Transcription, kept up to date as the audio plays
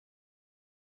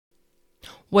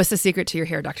What's the secret to your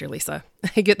hair, Dr. Lisa?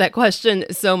 I get that question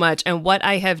so much. And what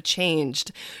I have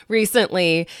changed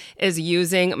recently is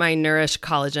using my Nourish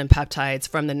collagen peptides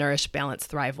from the Nourish Balance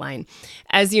Thrive line.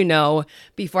 As you know,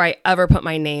 before I ever put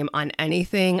my name on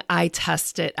anything, I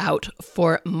test it out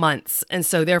for months. And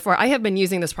so therefore, I have been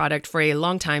using this product for a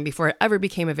long time before it ever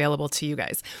became available to you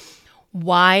guys.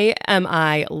 Why am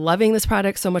I loving this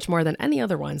product so much more than any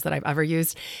other ones that I've ever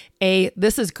used?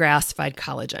 This is grass-fed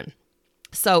collagen.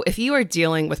 So if you are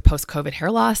dealing with post-COVID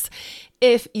hair loss,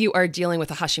 if you are dealing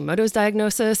with a Hashimoto's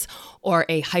diagnosis or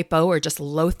a hypo or just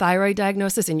low thyroid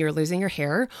diagnosis and you're losing your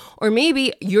hair, or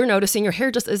maybe you're noticing your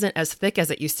hair just isn't as thick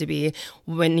as it used to be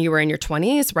when you were in your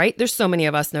 20s, right? There's so many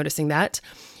of us noticing that.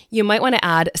 You might want to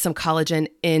add some collagen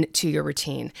into your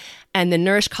routine. And the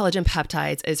Nourish Collagen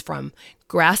Peptides is from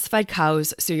grass-fed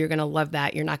cows, so you're going to love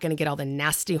that. You're not going to get all the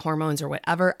nasty hormones or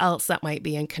whatever else that might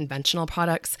be in conventional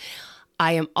products.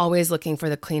 I am always looking for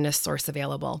the cleanest source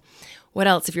available. What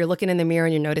else? If you're looking in the mirror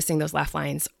and you're noticing those laugh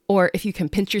lines, or if you can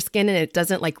pinch your skin and it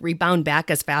doesn't rebound back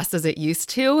as fast as it used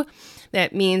to,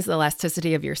 that means the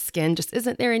elasticity of your skin just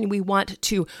isn't there and we want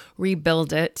to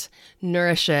rebuild it,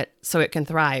 nourish it so it can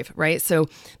thrive, right? So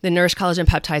the Nourish Collagen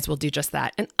Peptides will do just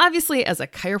that. And obviously as a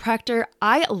chiropractor,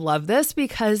 I love this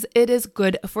because it is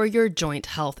good for your joint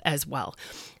health as well.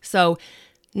 So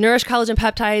Nourish Collagen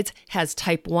Peptides has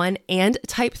type 1 and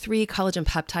type 3 collagen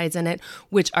peptides in it,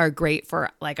 which are great for,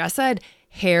 like I said,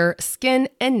 hair, skin,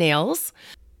 and nails.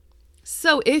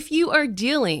 So if you are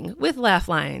dealing with laugh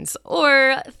lines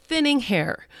or thinning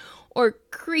hair or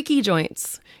creaky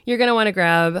joints, you're going to want to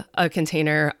grab a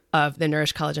container of the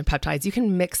Nourish Collagen Peptides. You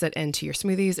can mix it into your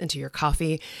smoothies, into your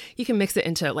coffee. You can mix it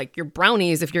into your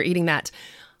brownies if you're eating that.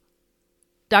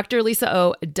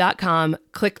 drlisao.com,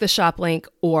 click the shop link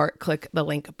or click the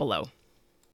link below.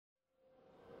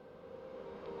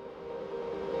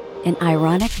 An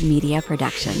Ironic Media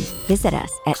production. Visit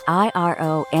us at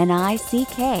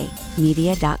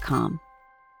ironickmedia.com.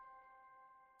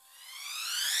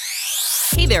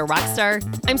 Hey there, Rockstar.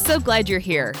 I'm so glad you're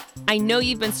here. I know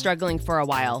you've been struggling for a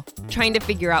while, trying to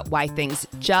figure out why things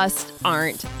just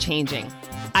aren't changing.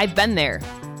 I've been there.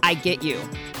 I get you.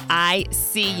 I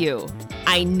see you.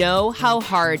 I know how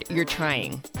hard you're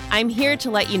trying. I'm here to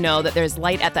let you know that there's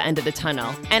light at the end of the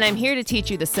tunnel, and I'm here to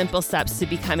teach you the simple steps to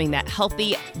becoming that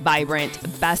healthy, vibrant,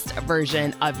 best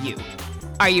version of you.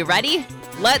 Are you ready?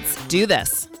 Let's do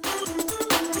this.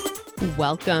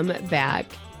 Welcome back.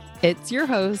 It's your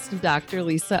host, Dr.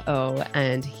 Lisa O,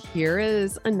 and here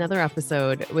is another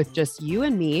episode with just you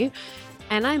and me,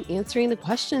 and I'm answering the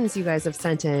questions you guys have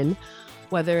sent in,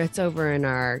 whether it's over in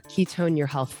our Ketone Your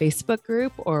Health Facebook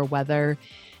group or whether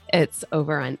it's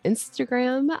over on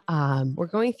Instagram. We're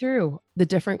going through the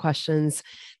different questions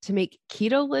to make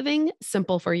keto living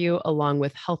simple for you, along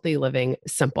with healthy living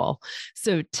simple.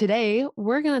 So today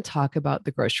we're going to talk about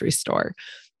the grocery store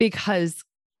because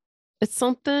it's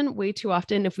something way too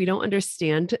often, if we don't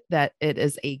understand that it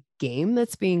is a game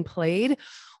that's being played,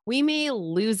 we may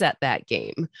lose at that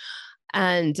game.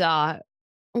 And I'm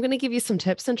going to give you some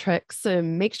tips and tricks to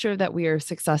make sure that we are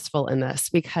successful in this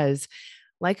because,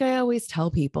 like I always tell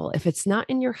people, if it's not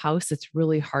in your house, it's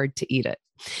really hard to eat it.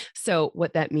 So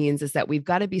what that means is that we've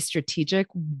got to be strategic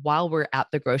while we're at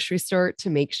the grocery store to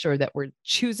make sure that we're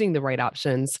choosing the right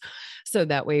options so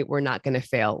that way we're not going to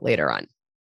fail later on.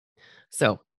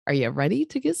 So are you ready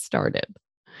to get started?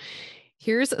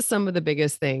 Here's some of the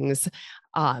biggest things.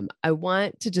 I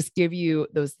want to just give you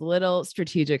those little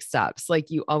strategic steps.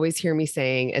 Like you always hear me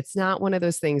saying, it's not one of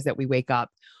those things that we wake up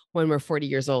when we're 40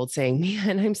 years old saying,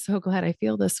 man, I'm so glad I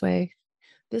feel this way.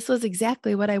 This was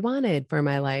exactly what I wanted for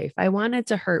my life. I wanted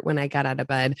to hurt when I got out of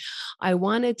bed. I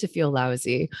wanted to feel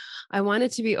lousy. I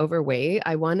wanted to be overweight.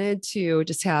 I wanted to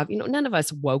just have, none of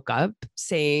us woke up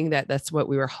saying that that's what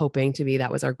we were hoping to be.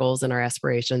 That was our goals and our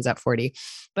aspirations at 40.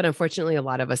 But unfortunately, a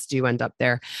lot of us do end up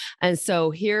there. And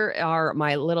so here are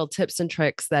my little tips and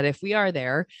tricks that if we are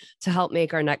there to help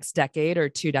make our next decade or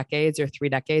 2 decades or 3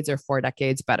 decades or 4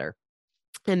 decades better.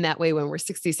 And that way, when we're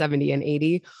 60, 70, and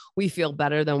 80, we feel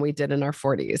better than we did in our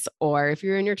 40s. Or if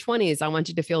you're in your 20s, I want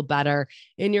you to feel better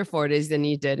in your 40s than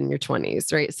you did in your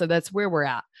 20s, right? So that's where we're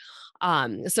at.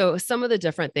 So some of the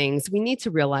different things we need to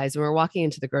realize when we're walking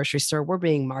into the grocery store, we're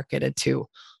being marketed to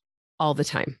all the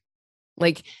time.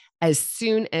 Like as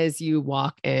soon as you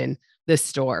walk in the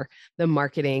store, the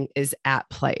marketing is at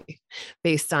play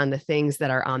based on the things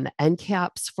that are on the end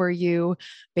caps for you,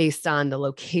 based on the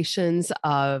locations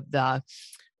of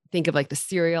think of the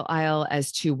cereal aisle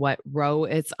as to what row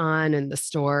it's on in the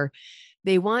store.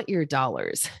 They want your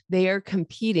dollars. They are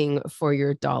competing for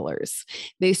your dollars.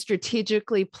 They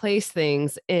strategically place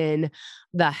things in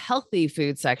the healthy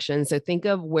food section. So think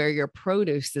of where your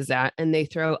produce is at, and they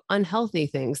throw unhealthy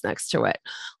things next to it.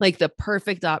 Like the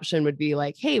perfect option would be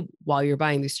like, hey, while you're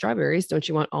buying these strawberries, don't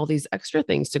you want all these extra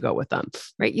things to go with them?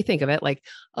 Right? You think of it like,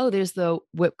 oh, there's the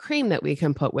whipped cream that we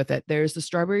can put with it. There's the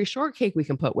strawberry shortcake we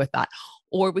can put with that.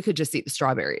 Or we could just eat the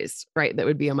strawberries, right? That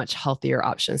would be a much healthier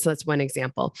option. So that's one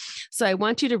example. So I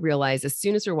want you to realize as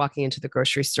soon as you're walking into the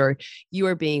grocery store, you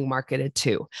are being marketed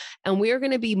to. And we are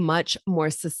going to be much more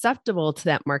susceptible to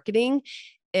that marketing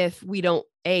if we don't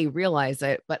realize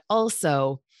it, but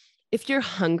also if you're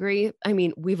hungry. I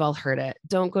mean, we've all heard it.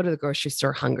 Don't go to the grocery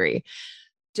store hungry.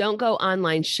 Don't go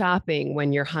online shopping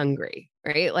when you're hungry,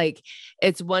 right? Like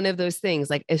it's one of those things,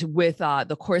 like it's with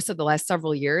the course of the last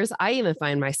several years, I even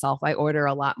find myself, I order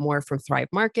a lot more from Thrive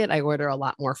Market. I order a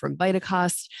lot more from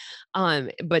Vitacost.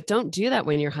 But don't do that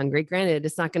when you're hungry. Granted,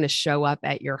 it's not going to show up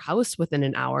at your house within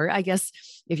an hour. I guess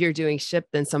if you're doing ship,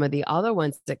 then some of the other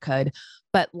ones that could,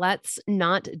 but let's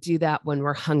not do that when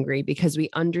we're hungry, because we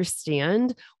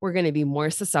understand we're going to be more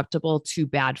susceptible to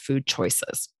bad food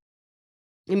choices.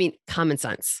 I mean, common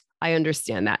sense. I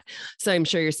understand that. So I'm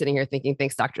sure you're sitting here thinking,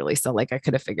 thanks, Dr. Lisa. Like I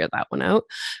could have figured that one out.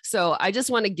 So I just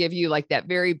want to give you like that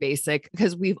very basic,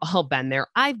 because we've all been there.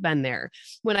 I've been there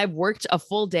when I've worked a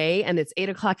full day and it's 8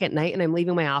 o'clock at night and I'm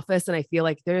leaving my office and I feel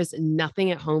like there's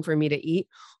nothing at home for me to eat.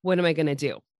 What am I going to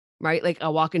do? Right? Like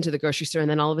I'll walk into the grocery store and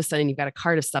then all of a sudden you've got a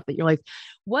cart of stuff that you're like,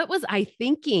 what was I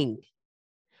thinking?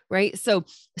 Right. So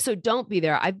don't be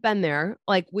there. I've been there.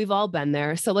 Like we've all been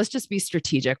there. So let's just be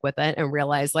strategic with it and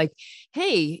realize like,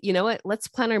 hey, you know what? Let's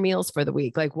plan our meals for the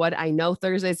week. Like what I know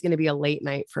Thursday is going to be a late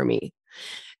night for me.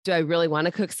 Do I really want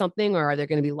to cook something, or are there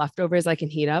going to be leftovers I can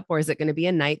heat up? Or is it going to be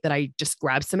a night that I just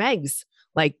grab some eggs?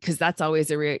 Like, cause that's always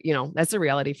that's a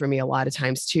reality for me a lot of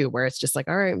times too, where it's just like,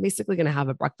 all right, I'm basically going to have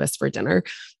a breakfast for dinner,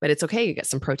 but it's okay. You get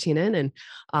some protein in.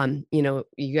 And,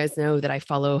 you guys know that I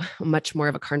follow much more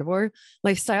of a carnivore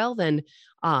lifestyle than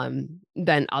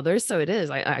others. So it is,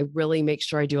 I really make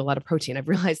sure I do a lot of protein. I've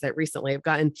realized that recently. I've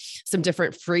gotten some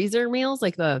different freezer meals,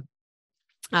 like the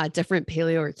different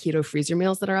paleo or keto freezer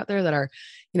meals that are out there that are,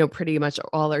 pretty much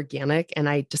all organic. And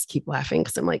I just keep laughing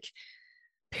because I'm like,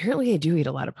 apparently I do eat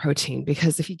a lot of protein,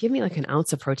 because if you give me like an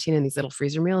ounce of protein in these little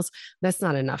freezer meals, that's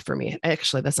not enough for me.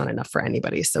 Actually, that's not enough for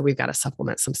anybody. So we've got to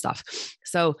supplement some stuff.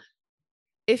 So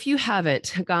if you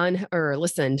haven't gone or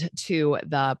listened to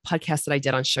the podcast that I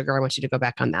did on sugar, I want you to go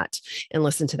back on that and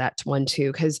listen to that one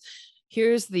too, because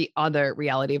here's the other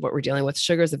reality of what we're dealing with.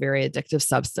 Sugar is a very addictive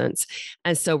substance.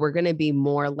 And so we're going to be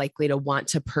more likely to want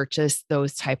to purchase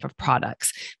those type of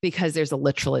products because there's a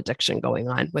literal addiction going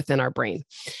on within our brain.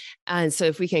 And so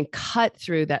if we can cut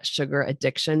through that sugar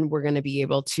addiction, we're going to be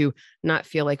able to not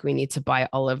feel like we need to buy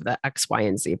all of the X, Y,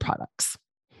 and Z products.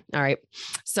 All right.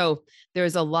 So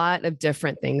there's a lot of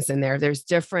different things in there. There's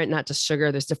different, not just sugar,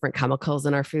 there's different chemicals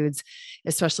in our foods,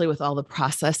 especially with all the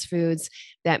processed foods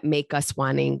that make us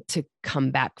wanting to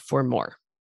come back for more.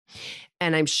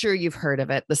 And I'm sure you've heard of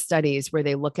it, the studies where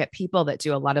they look at people that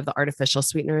do a lot of the artificial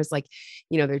sweeteners, like,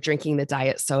 they're drinking the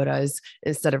diet sodas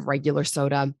instead of regular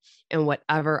soda and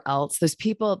whatever else. Those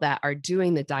people that are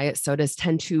doing the diet sodas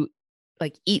tend to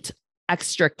like eat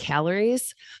extra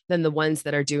calories than the ones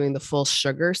that are doing the full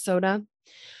sugar soda.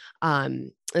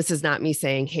 This is not me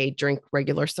saying, hey, drink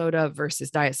regular soda versus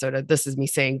diet soda. This is me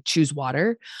saying choose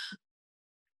water.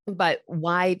 But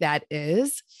why that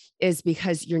is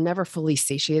because you're never fully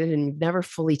satiated and you've never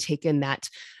fully taken that,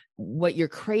 what you're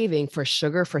craving for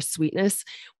sugar, for sweetness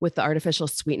with the artificial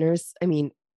sweeteners. I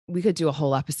mean, we could do a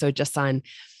whole episode just on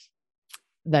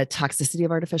the toxicity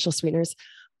of artificial sweeteners.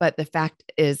 But the fact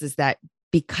is that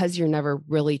because you're never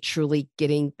really truly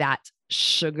getting that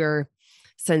sugar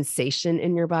sensation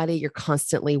in your body, you're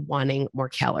constantly wanting more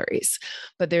calories.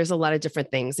 But there's a lot of different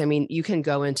things. I mean, you can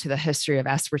go into the history of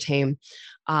aspartame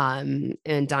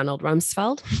and Donald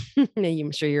Rumsfeld.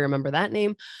 I'm sure you remember that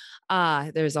name.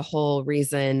 There's a whole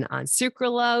reason on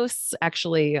sucralose,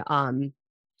 actually,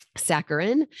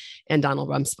 saccharin and Donald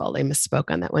Rumsfeld. I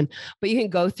misspoke on that one, but you can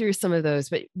go through some of those.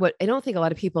 But what I don't think a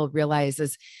lot of people realize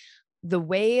is the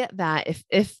way that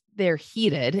if they're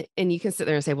heated, and you can sit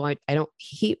there and say, well, I don't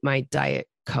heat my Diet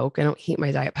Coke. I don't heat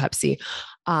my Diet Pepsi.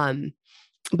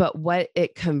 But what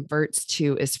it converts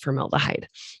to is formaldehyde.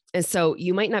 And so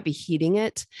you might not be heating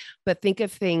it, but think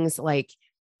of things like,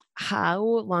 how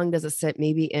long does it sit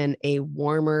maybe in a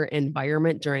warmer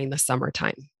environment during the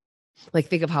summertime? Like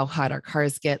think of how hot our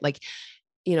cars get. Like,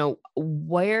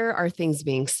 where are things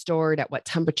being stored? At what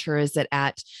temperature is it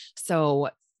at? So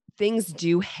things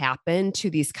do happen to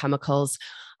these chemicals.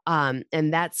 And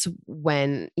that's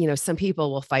when, some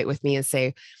people will fight with me and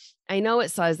say, I know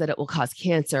it says that it will cause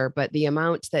cancer, but the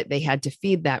amount that they had to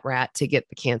feed that rat to get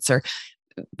the cancer,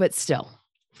 but still,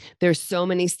 there's so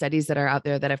many studies that are out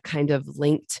there that have kind of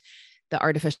linked the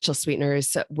artificial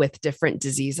sweeteners with different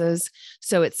diseases.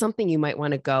 So it's something you might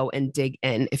want to go and dig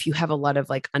in. If you have a lot of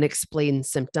like unexplained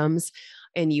symptoms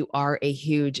and you are a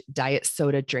huge diet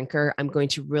soda drinker, I'm going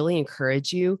to really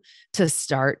encourage you to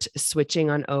start switching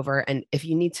on over. And if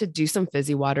you need to do some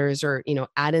fizzy waters or,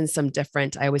 add in some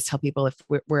different, I always tell people if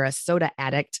we're a soda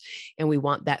addict and we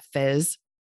want that fizz,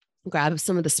 grab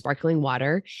some of the sparkling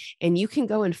water and you can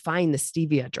go and find the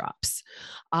stevia drops.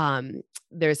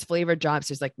 There's flavored drops.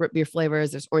 There's like root beer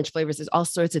flavors. There's orange flavors. There's all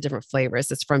sorts of different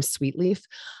flavors. It's from Sweet Leaf.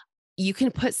 You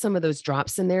can put some of those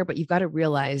drops in there, but you've got to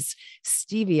realize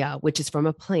stevia, which is from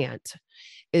a plant,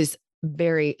 is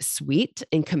very sweet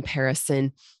in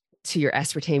comparison to your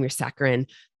aspartame, your saccharin,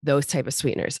 those type of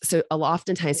sweeteners. So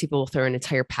oftentimes people will throw an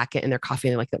entire packet in their coffee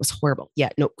and they're like, that was horrible. Yeah,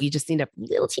 no, we just need a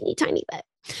little teeny tiny bit.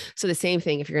 So the same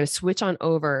thing, if you're going to switch on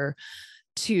over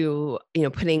to,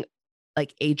 putting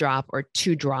like a drop or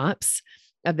 2 drops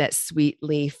of that Sweet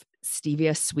Leaf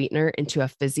stevia sweetener into a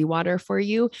fizzy water for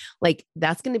you, like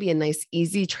that's going to be a nice,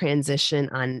 easy transition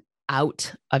on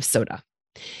out of soda.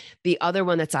 The other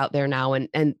one that's out there now, and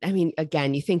I mean,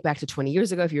 again, you think back to 20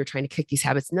 years ago, if you were trying to kick these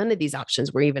habits, none of these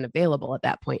options were even available at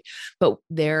that point. But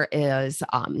there is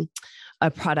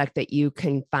a product that you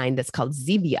can find that's called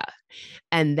Zevia,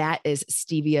 and that is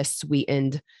stevia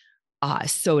sweetened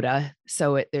soda.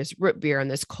 So there's root beer and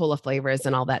there's cola flavors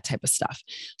and all that type of stuff.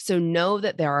 So know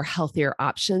that there are healthier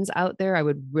options out there. I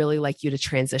would really like you to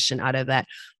transition out of that.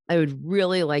 I would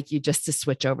really like you just to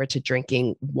switch over to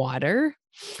drinking water.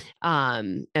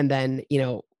 And then,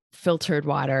 filtered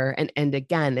water. And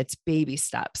again, it's baby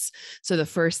steps. So the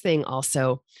first thing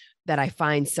also that I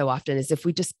find so often is if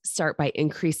we just start by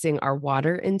increasing our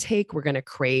water intake, we're going to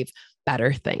crave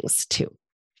better things too.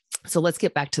 So let's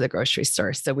get back to the grocery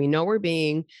store. So we know we're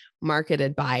being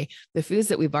marketed by the foods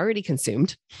that we've already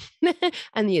consumed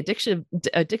and the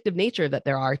addictive nature that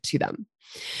there are to them.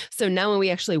 So now when we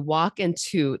actually walk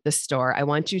into the store, I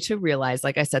want you to realize,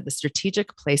 like I said, the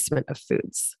strategic placement of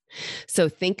foods. So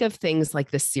think of things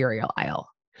like the cereal aisle.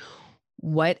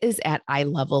 What is at eye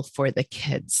level for the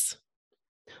kids?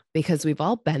 Because we've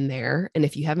all been there. And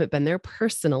if you haven't been there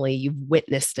personally, you've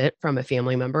witnessed it from a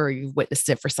family member or you've witnessed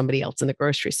it for somebody else in the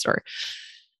grocery store.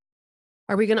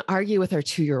 Are we going to argue with our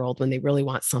 2-year-old when they really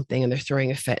want something and they're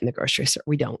throwing a fit in the grocery store?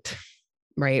 We don't,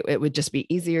 right? It would just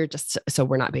be easier so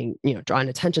we're not being, drawing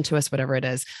attention to us, whatever it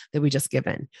is, that we just give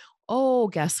in. Oh,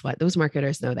 guess what? Those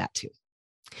marketers know that too.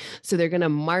 So they're going to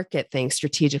market things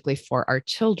strategically for our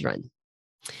children.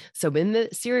 So in the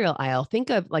cereal aisle,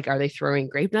 think of like, are they throwing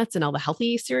grape nuts and all the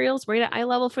healthy cereals right at eye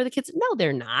level for the kids? No,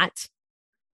 they're not.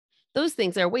 Those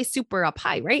things are way super up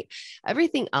high, right?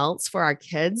 Everything else for our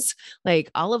kids,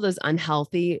 like all of those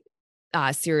unhealthy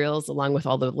cereals, along with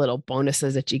all the little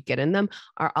bonuses that you get in them,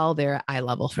 are all there at eye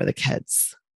level for the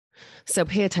kids. So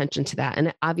pay attention to that.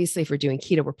 And obviously, if we're doing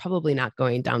keto, we're probably not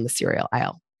going down the cereal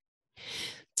aisle.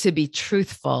 To be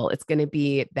truthful, it's going to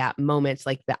be that moment,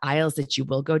 like the aisles that you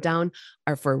will go down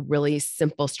are for really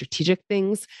simple strategic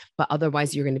things, but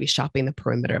otherwise you're going to be shopping the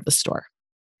perimeter of the store.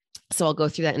 So I'll go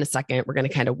through that in a second. We're going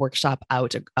to kind of workshop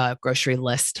out a grocery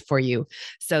list for you.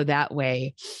 So that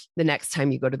way, the next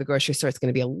time you go to the grocery store, it's going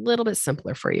to be a little bit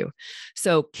simpler for you.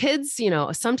 So kids,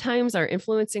 sometimes are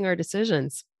influencing our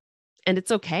decisions, and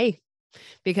it's okay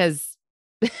because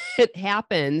it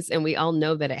happens and we all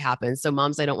know that it happens. So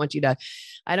moms, I don't want you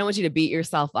to beat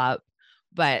yourself up,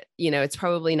 but it's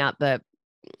probably not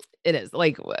it is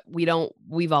like,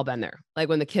 we've all been there. Like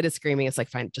when the kid is screaming, it's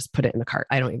like, fine, just put it in the cart.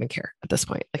 I don't even care at this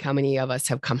point. Like how many of us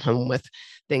have come home with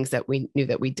things that we knew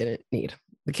that we didn't need.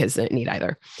 The kids didn't need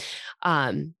either.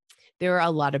 There are a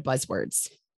lot of buzzwords,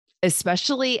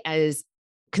 especially as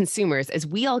consumers, as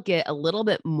we all get a little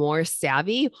bit more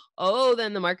savvy.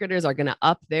 Then the marketers are going to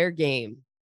up their game.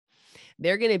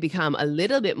 They're going to become a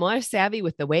little bit more savvy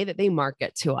with the way that they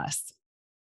market to us.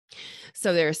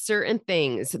 So there are certain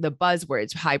things, the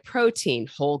buzzwords: high protein,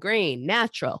 whole grain,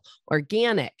 natural,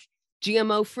 organic,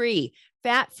 GMO free,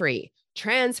 fat free,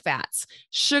 trans fats,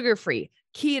 sugar free,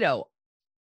 keto,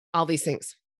 all these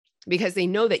things, because they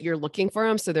know that you're looking for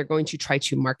them. So they're going to try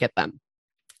to market them.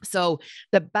 So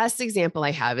the best example I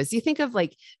have is you think of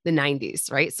like the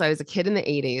 90s, right? So I was a kid in the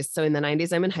 80s. So in the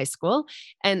 90s, I'm in high school,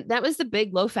 and that was the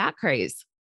big low fat craze.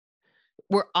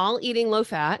 We're all eating low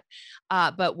fat.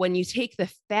 But when you take the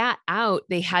fat out,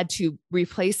 they had to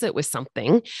replace it with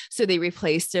something. So they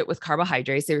replaced it with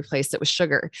carbohydrates. They replaced it with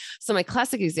sugar. So my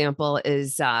classic example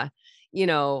is,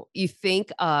 you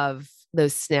think of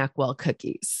those SnackWell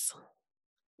cookies.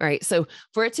 All right. So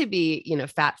for it to be,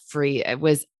 fat free, it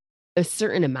was a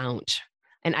certain amount.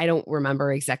 And I don't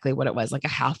remember exactly what it was, like a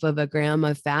half of a gram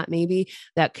of fat, maybe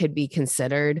that could be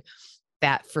considered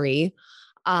fat free.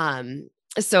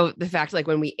 So the fact, like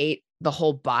when we ate the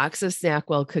whole box of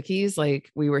Snackwell cookies,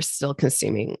 like we were still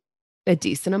consuming a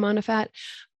decent amount of fat,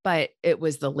 but it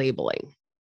was the labeling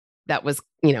that was,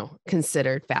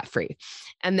 considered fat free.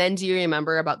 And then do you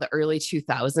remember about the early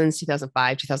 2000s,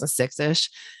 2005, 2006-ish?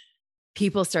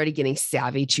 People started getting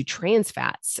savvy to trans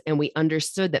fats. And we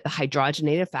understood that the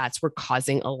hydrogenated fats were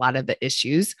causing a lot of the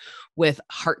issues with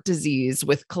heart disease,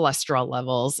 with cholesterol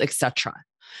levels, etc.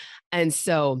 And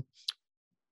so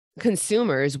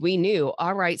consumers, we knew,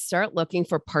 all right, start looking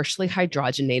for partially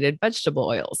hydrogenated vegetable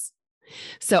oils.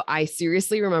 So I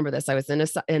seriously remember this. I was in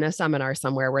a seminar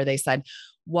somewhere where they said,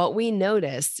 what we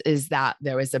noticed is that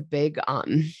there was a big,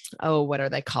 what are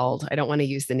they called? I don't want to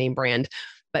use the name brand,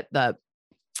 but the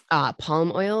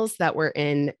palm oils that were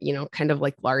in, kind of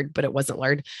like lard, but it wasn't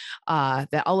lard,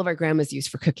 that all of our grandmas used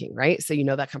for cooking, right? So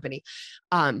that company.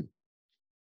 It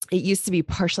used to be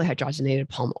partially hydrogenated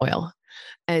palm oil.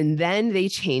 And then they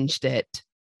changed it,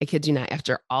 I kid you not,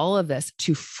 after all of this,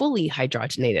 to fully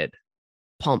hydrogenated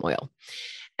palm oil.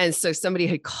 And so somebody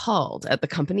had called at the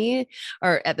company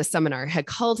or at the seminar, had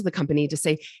called to the company to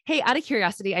say, hey, out of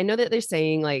curiosity, I know that they're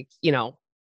saying like,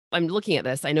 I'm looking at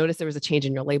this. I noticed there was a change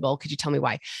in your label. Could you tell me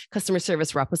why? Customer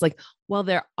service rep was like, well,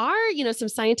 there are, some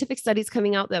scientific studies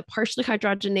coming out that partially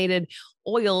hydrogenated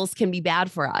oils can be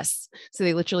bad for us. So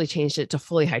they literally changed it to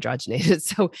fully hydrogenated.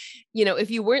 So,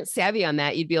 if you weren't savvy on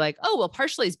that, you'd be like, oh, well,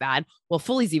 partially is bad. Well,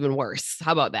 fully is even worse.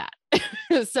 How about that?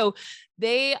 So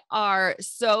they are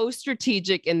so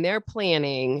strategic in their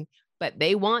planning, but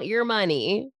they want your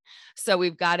money. So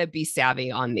we've got to be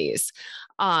savvy on these.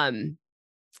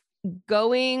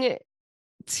 Going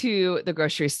to the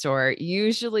grocery store,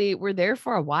 usually we're there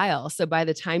for a while. So by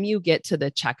the time you get to the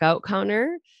checkout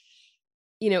counter,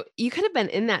 you could have been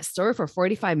in that store for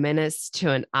 45 minutes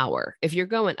to an hour if you're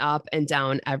going up and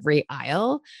down every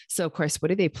aisle. So of course, what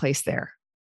do they place there?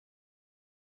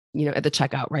 At the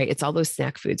checkout, right? It's all those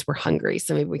snack foods. We're hungry.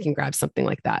 So maybe we can grab something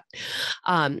like that.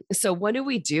 So what do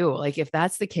we do? Like if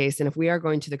that's the case, and if we are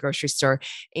going to the grocery store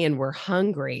and we're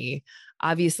hungry,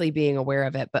 obviously being aware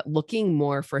of it, but looking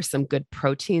more for some good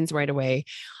proteins right away,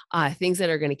 things that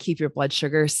are going to keep your blood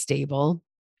sugar stable.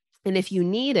 And if you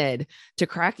needed to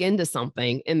crack into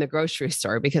something in the grocery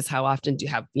store, because how often do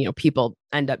you have, people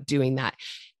end up doing that?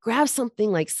 Grab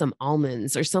something like some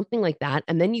almonds or something like that.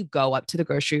 And then you go up to the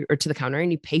grocery or to the counter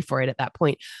and you pay for it at that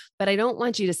point. But I don't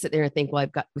want you to sit there and think, well,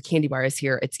 I've got the candy bars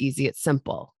here. It's easy. It's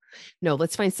simple. No,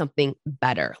 let's find something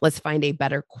better. Let's find a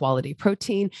better quality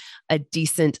protein, a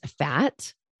decent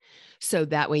fat. So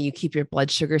that way you keep your blood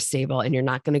sugar stable and you're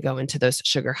not going to go into those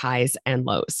sugar highs and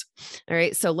lows. All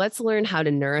right. So let's learn how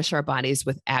to nourish our bodies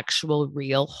with actual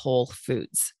real whole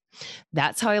foods.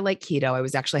 That's how I like keto. I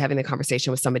was actually having the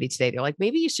conversation with somebody today. They're like,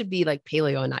 maybe you should be like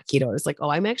paleo and not keto. I was like, oh,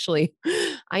 I am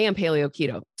paleo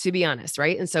keto, to be honest.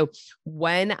 Right. And so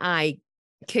when I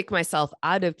kick myself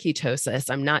out of ketosis,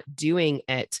 I'm not doing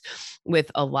it with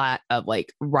a lot of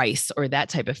like rice or that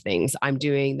type of things. I'm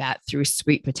doing that through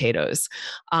sweet potatoes.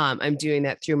 I'm doing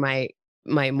that through my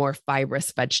more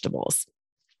fibrous vegetables.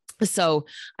 So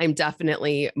I'm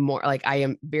definitely more like, I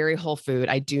am very whole food.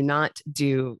 I do not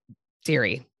do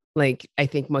dairy. Like, I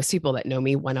think most people that know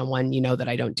me one-on-one, that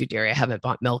I don't do dairy. I haven't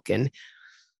bought milk in,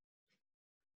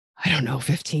 I don't know,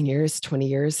 15 years, 20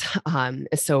 years.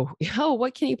 So,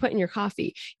 what can you put in your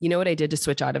coffee? You know what I did to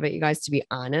switch out of it, you guys, to be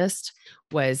honest,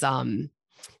 was,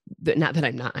 not that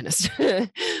I'm not honest,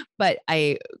 but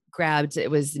I grabbed, it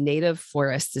was Native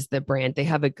Forest is the brand. They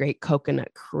have a great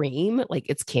coconut cream, like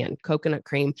it's canned coconut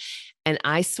cream. And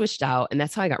I switched out, and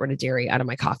that's how I got rid of dairy out of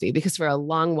my coffee, because for a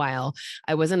long while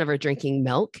I wasn't ever drinking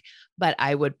milk, but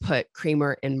I would put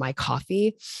creamer in my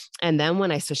coffee. And then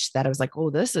when I switched to that, I was like, oh,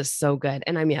 this is so good.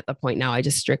 And I'm at the point now, I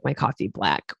just drink my coffee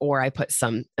black, or I put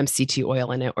some MCT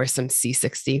oil in it or some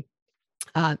C60.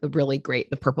 The really great,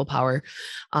 the Purple Power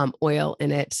oil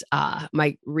in it.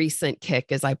 My recent kick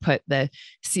is I put the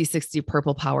C60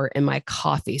 Purple Power in my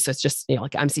coffee. So it's just,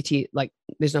 like MCT, like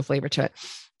there's no flavor to it.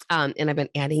 And I've been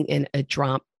adding in a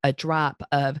drop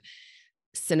of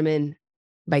cinnamon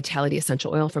vitality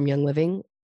essential oil from Young Living.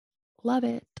 Love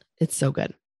it. It's so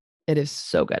good. It is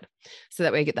so good. So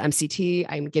that way I get the MCT,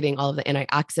 I'm getting all of the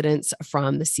antioxidants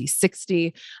from the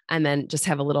C60, and then just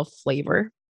have a little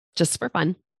flavor just for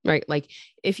fun. right? Like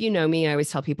if you know me, I always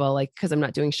tell people like, cause I'm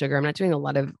not doing sugar,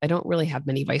 I don't really have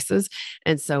many vices.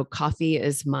 And so coffee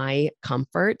is my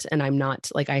comfort. And I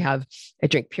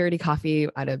drink Purity coffee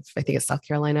out of, I think it's South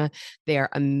Carolina. They are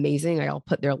amazing. I'll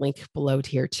put their link below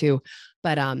here too,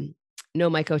 but, no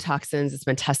mycotoxins. It's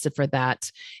been tested for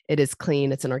that. It is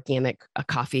clean. It's an organic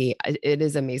coffee. It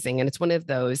is amazing. And it's one of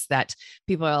those that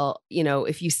people,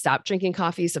 if you stop drinking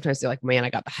coffee, sometimes they're like, man, I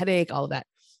got the headache, all of that.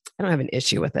 I don't have an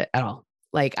issue with it at all.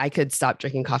 Like I could stop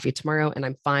drinking coffee tomorrow and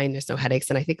I'm fine. There's no headaches.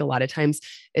 And I think a lot of times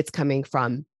it's coming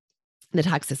from the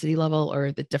toxicity level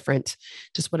or the different,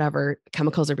 just whatever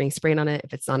chemicals are being sprayed on it.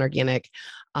 If it's non-organic,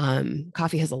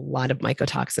 coffee has a lot of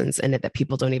mycotoxins in it that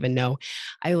people don't even know.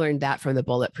 I learned that from the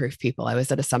Bulletproof people. I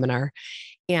was at a seminar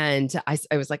and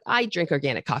I was like, I drink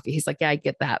organic coffee. He's like, yeah, I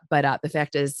get that. But the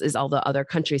fact is all the other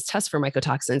countries test for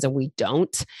mycotoxins and we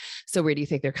don't. So where do you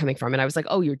think they're coming from? And I was like,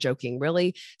 oh, you're joking,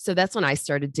 really? So that's when I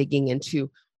started digging into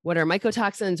what are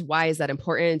mycotoxins? Why is that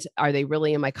important? Are they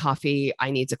really in my coffee? I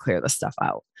need to clear this stuff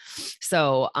out.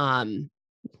 So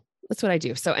that's what I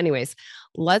do. So anyways,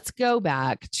 let's go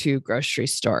back to grocery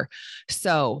store.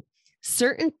 So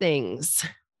certain things,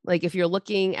 like if you're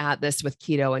looking at this with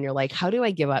keto and you're like, how do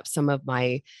I give up some of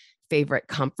my favorite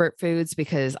comfort foods?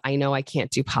 Because I know I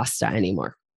can't do pasta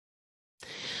anymore.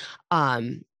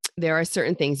 There are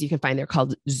certain things you can find. They're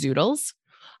called zoodles.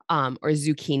 Or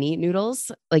zucchini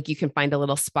noodles. Like you can find a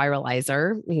little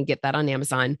spiralizer. You can get that on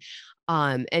Amazon.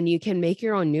 And you can make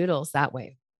your own noodles that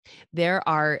way. There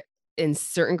are in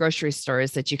certain grocery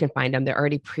stores that you can find them. They're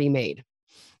already pre-made.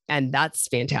 And that's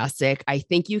fantastic. I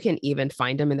think you can even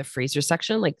find them in the freezer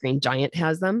section, like Green Giant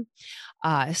has them.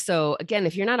 So again,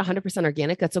 if you're not 100%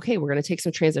 organic, that's okay. We're going to take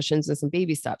some transitions and some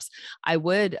baby steps. I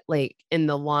would like in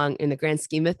the grand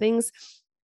scheme of things,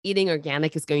 eating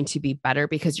organic is going to be better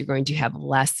because you're going to have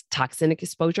less toxinic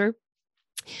exposure.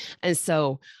 And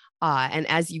so, and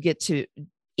as you get to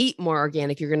eat more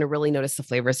organic, you're going to really notice the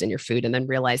flavors in your food and then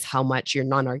realize how much your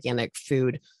non-organic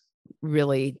food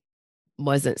really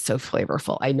wasn't so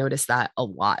flavorful. I noticed that a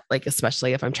lot, like,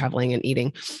 especially if I'm traveling and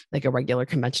eating like a regular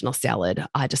conventional salad,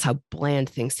 just how bland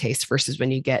things taste versus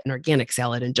when you get an organic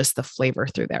salad and just the flavor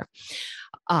through there.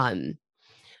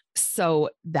 So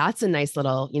that's a nice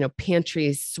little,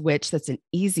 pantry switch. That's an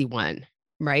easy one,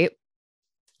 right?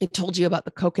 I told you about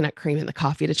the coconut cream and the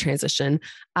coffee to transition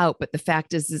out. But the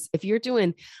fact is if you're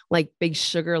doing like big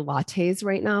sugar lattes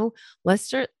right now,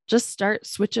 just start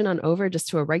switching on over just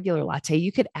to a regular latte.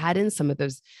 You could add in some of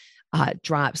those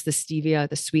drops, the stevia,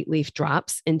 the sweet leaf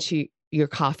drops into your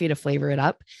coffee to flavor it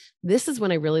up. This is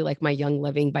when I really like my Young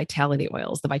Living vitality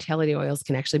oils. The vitality oils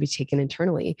can actually be taken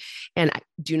internally. And I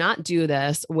do not do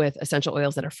this with essential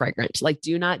oils that are fragrant. Like,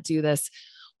 do not do this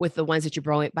with the ones that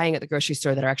you're buying at the grocery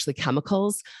store that are actually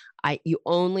chemicals. You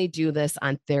only do this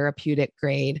on therapeutic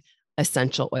grade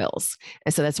essential oils.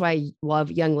 And so that's why I love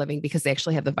Young Living, because they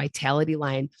actually have the vitality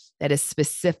line that is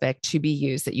specific to be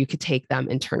used that you could take them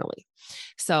internally.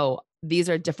 So these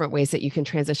are different ways that you can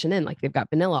transition in. Like they've got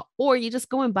vanilla, or you just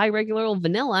go and buy regular old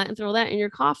vanilla and throw that in your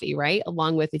coffee, right?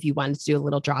 Along with, if you wanted to do a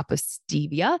little drop of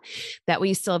stevia, that way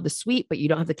you still have the sweet, but you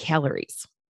don't have the calories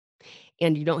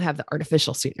and you don't have the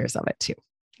artificial sweeteners of it too.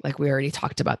 Like we already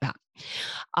talked about that.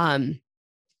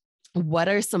 What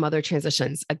are some other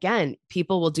transitions? Again,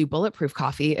 people will do bulletproof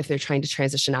coffee if they're trying to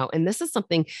transition out. And this is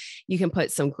something you can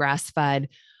put some grass-fed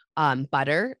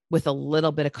butter with a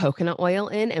little bit of coconut oil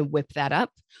in and whip that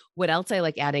up. What else I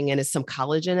like adding in is some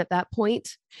collagen at that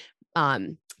point.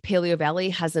 Paleo Valley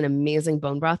has an amazing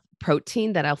bone broth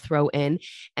protein that I'll throw in.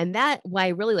 And why I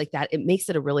really like that, it makes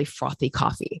it a really frothy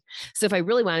coffee. So if I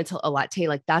really wanted a latte,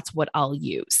 like that's what I'll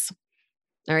use.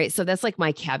 All right. So that's like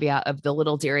my caveat of the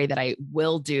little dairy that I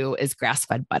will do is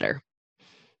grass-fed butter.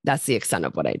 That's the extent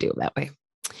of what I do that way.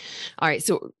 All right.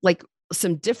 So like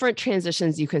some different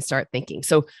transitions you can start thinking.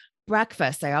 So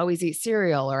breakfast, I always eat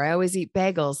cereal or I always eat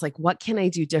bagels. Like, what can I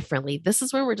do differently? This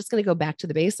is where we're just going to go back to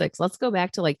the basics. Let's go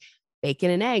back to like bacon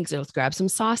and eggs, or let's grab some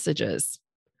sausages.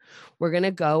 We're going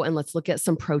to go and let's look at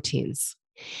some proteins.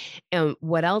 And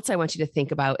what else I want you to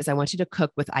think about is I want you to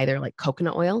cook with either like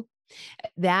coconut oil.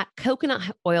 That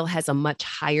coconut oil has a much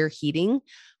higher heating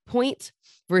point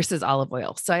versus olive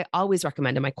oil. So I always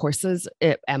recommend in my courses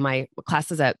and my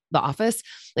classes at the office,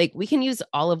 like we can use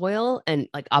olive oil and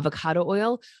like avocado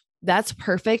oil. That's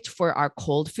perfect for our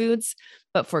cold foods.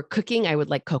 But for cooking, I would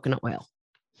like coconut oil.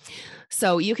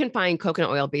 So you can find coconut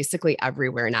oil basically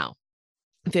everywhere now.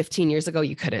 15 years ago,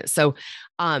 you couldn't. So,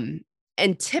 and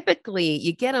And typically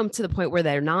you get them to the point where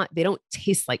they don't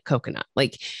taste like coconut.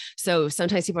 Like, so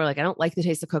sometimes people are like, I don't like the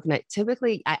taste of coconut.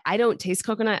 Typically I don't taste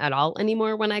coconut at all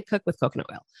anymore when I cook with coconut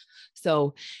oil.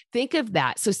 So think of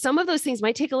that. So some of those things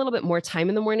might take a little bit more time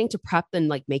in the morning to prep than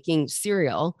like making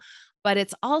cereal, but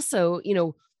it's also,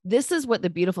 this is what the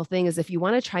beautiful thing is. If you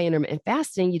want to try intermittent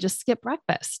fasting, you just skip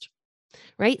breakfast.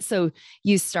 Right. So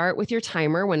you start with your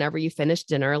timer whenever you finish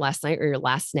dinner last night or your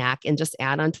last snack, and just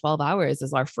add on 12 hours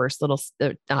as our first little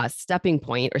stepping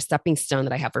point or stepping stone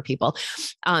that I have for people.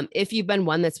 If you've been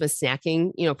one that's been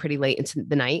snacking, pretty late into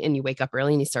the night and you wake up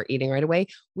early and you start eating right away,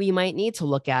 we might need to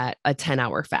look at a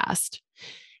 10-hour fast.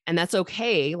 And that's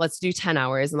okay. Let's do 10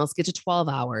 hours and let's get to 12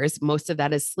 hours. Most of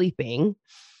that is sleeping.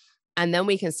 And then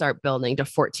we can start building to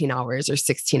 14 hours or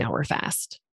 16-hour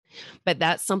fast. But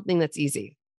that's something that's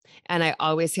easy. And I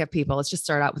always have people, let's just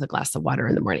start out with a glass of water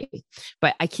in the morning,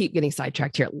 but I keep getting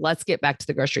sidetracked here. Let's get back to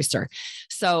the grocery store.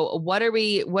 So what are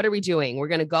we doing? We're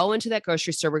going to go into that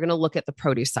grocery store. We're going to look at the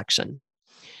produce section,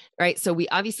 right? So we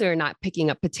obviously are not picking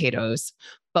up potatoes,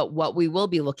 but what we will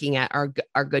be looking at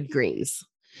are good greens.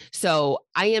 So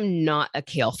I am not a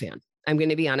kale fan. I'm going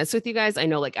to be honest with you guys. I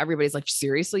know like everybody's like,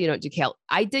 seriously, you don't do kale.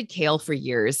 I did kale for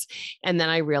years. And then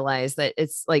I realized that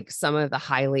it's like some of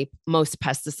the most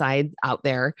pesticide out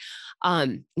there.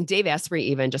 Dave Asprey,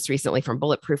 even just recently from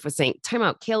Bulletproof, was saying, time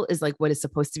out, kale is like what is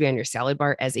supposed to be on your salad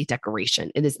bar as a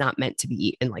decoration. It is not meant to be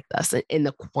eaten like this in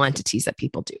the quantities that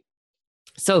people do.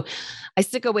 So I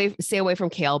stay away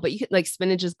from kale, but you can, like,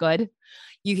 spinach is good.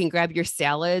 You can grab your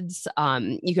salads.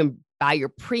 You can buy your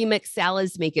pre-mixed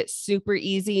salads, make it super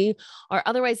easy. Or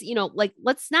otherwise, like,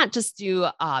 let's not just do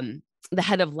the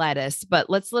head of lettuce, but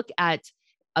let's look at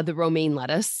the romaine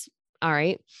lettuce. All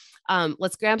right.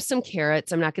 Let's grab some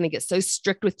carrots. I'm not going to get so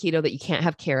strict with keto that you can't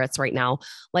have carrots right now.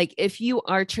 Like, if you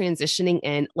are transitioning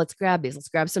in, let's grab these. Let's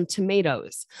grab some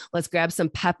tomatoes. Let's grab some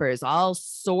peppers, all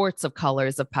sorts of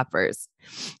colors of peppers.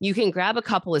 You can grab a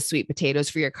couple of sweet potatoes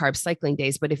for your carb cycling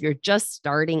days, but if you're just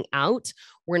starting out,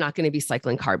 we're not going to be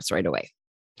cycling carbs right away.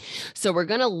 So we're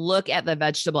going to look at the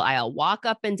vegetable aisle, walk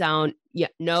up and down. Yeah,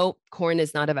 no, corn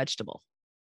is not a vegetable.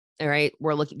 All right.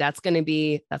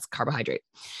 That's carbohydrate.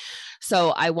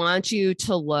 So I want you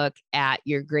to look at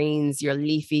your greens, your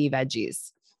leafy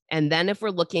veggies. And then if we're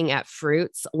looking at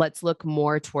fruits, let's look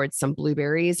more towards some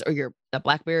blueberries or the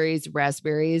blackberries,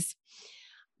 raspberries.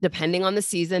 Depending on the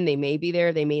season, they may be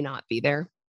there, they may not be there.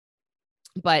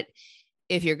 But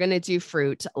if you're going to do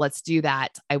fruit, let's do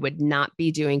that. I would not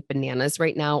be doing bananas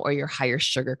right now or your higher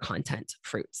sugar content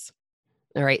fruits.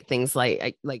 All right. Things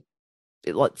like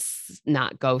let's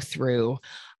not go through,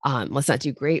 let's not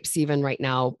do grapes even right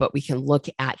now, but we can look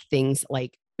at things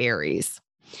like berries.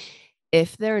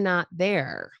 If they're not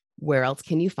there, where else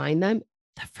can you find them?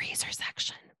 The freezer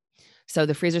section. So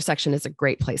the freezer section is a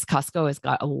great place. Costco has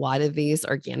got a lot of these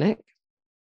organic.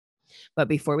 But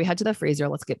before we head to the freezer,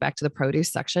 let's get back to the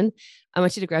produce section. I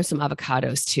want you to grab some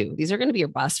avocados too. These are going to be your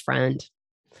best friend.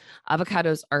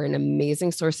 Avocados are an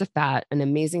amazing source of fat, an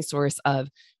amazing source of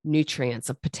nutrients,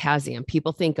 of potassium.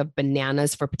 People think of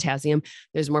bananas for potassium.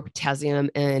 There's more potassium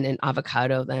in an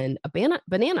avocado than a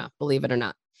banana, believe it or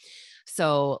not.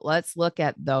 So let's look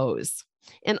at those.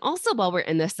 And also, while we're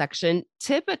in this section,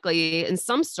 typically in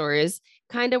some stores,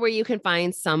 kind of where you can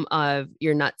find some of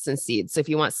your nuts and seeds. So if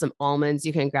you want some almonds,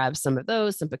 you can grab some of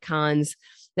those, some pecans,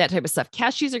 that type of stuff.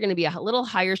 Cashews are going to be a little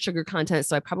higher sugar content,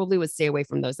 so I probably would stay away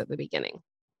from those at the beginning.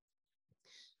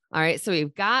 All right, so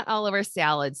we've got all of our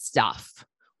salad stuff.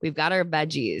 We've got our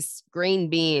veggies, green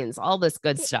beans, all this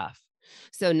good stuff.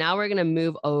 So now we're going to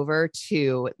move over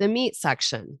to the meat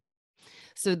section.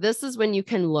 So this is when you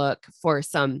can look for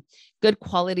some good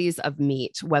qualities of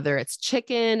meat, whether it's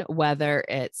chicken, whether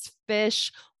it's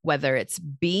fish, whether it's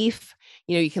beef.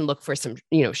 You can look for some,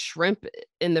 shrimp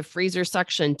in the freezer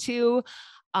section too.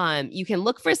 You can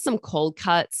look for some cold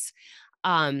cuts.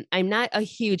 I'm not a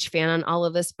huge fan on all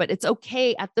of this, but it's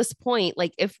okay at this point.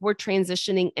 Like, if we're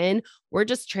transitioning in, we're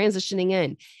just transitioning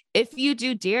in. If you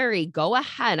do dairy, go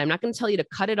ahead. I'm not going to tell you to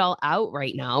cut it all out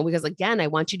right now, because again, I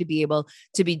want you to be able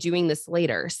to be doing this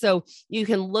later. So you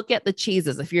can look at the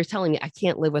cheeses. If you're telling me I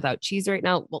can't live without cheese right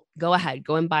now, well, go ahead,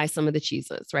 go and buy some of the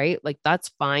cheeses, right? Like, that's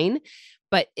fine.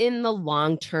 But in the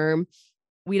long term,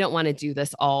 we don't want to do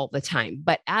this all the time.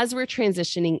 But as we're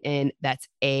transitioning in, that's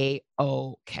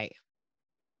A-okay.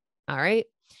 All right.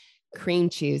 Cream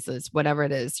cheeses, whatever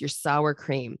it is, your sour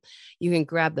cream, you can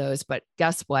grab those. But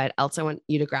guess what else I want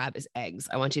you to grab is eggs.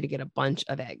 I want you to get a bunch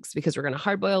of eggs, because we're going to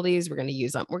hard boil these. We're going to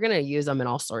use them. We're going to use them in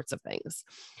all sorts of things.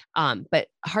 But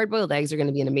hard boiled eggs are going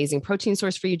to be an amazing protein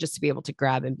source for you, just to be able to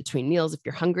grab in between meals if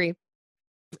you're hungry.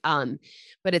 Um,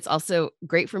 but it's also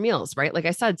great for meals, right? Like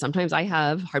I said, sometimes I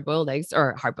have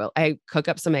I cook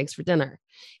up some eggs for dinner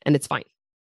and it's fine.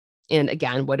 And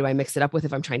again, what do I mix it up with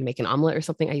if I'm trying to make an omelet or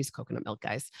something? I use coconut milk,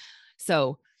 guys.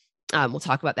 So we'll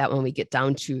talk about that when we get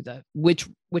down to the which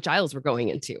aisles we're going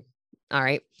into. All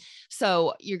right.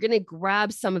 So you're going to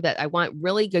grab some of that. I want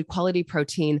really good quality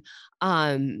protein.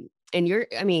 And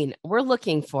we're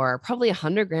looking for probably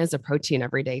 100 grams of protein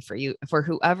every day for you, for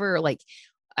whoever, like,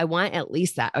 I want at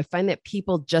least that. I find that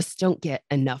people just don't get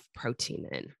enough protein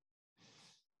in.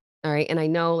 All right. And I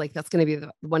know like that's going to be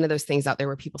one of those things out there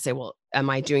where people say, well, am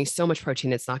I doing so much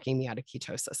protein? It's knocking me out of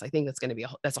ketosis. I think that's going to be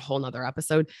that's a whole nother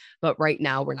episode. But right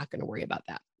now we're not going to worry about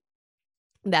that.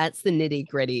 That's the nitty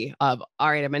gritty of, all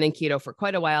right, I've been in keto for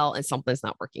quite a while and something's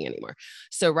not working anymore.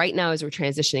 So right now, as we're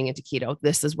transitioning into keto,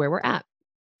 this is where we're at.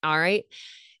 All right.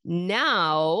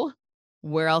 Now,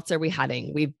 where else are we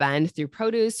heading? We've been through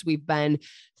produce. We've been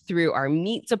through our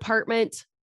meat department.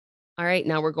 All right.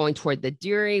 Now we're going toward the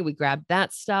dairy. We grab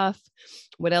that stuff.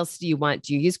 What else do you want?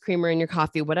 Do you use creamer in your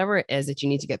coffee? Whatever it is that you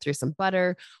need to get through, some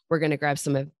butter. We're going to grab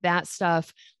some of that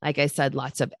stuff. Like I said,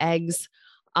 lots of eggs.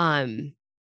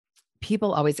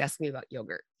 People always ask me about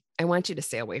yogurt. I want you to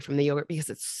stay away from the yogurt because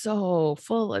it's so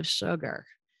full of sugar.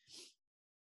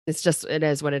 It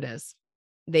is what it is.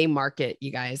 They market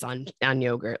you guys on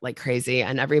yogurt like crazy.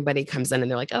 And everybody comes in and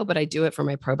they're like, oh, but I do it for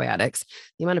my probiotics.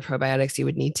 The amount of probiotics you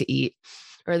would need to eat,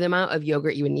 or the amount of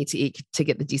yogurt you would need to eat to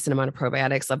get the decent amount of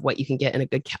probiotics of what you can get in a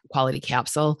good quality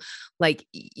capsule. Like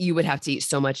you would have to eat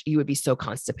so much. You would be so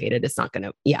constipated. It's not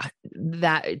going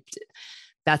to,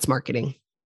 that's marketing.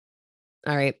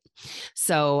 All right.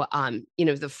 So,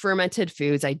 the fermented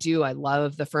foods, I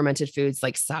love the fermented foods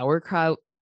like sauerkraut,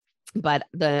 but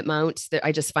the amount that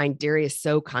I just find dairy is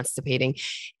so constipating.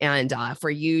 And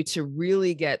for you to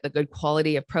really get the good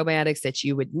quality of probiotics that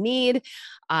you would need,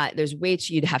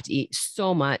 you'd have to eat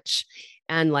so much.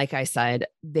 And like I said,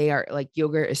 they are like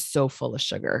yogurt is so full of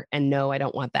sugar. And no, I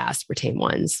don't want the aspartame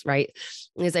ones, right?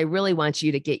 Because I really want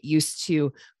you to get used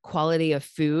to quality of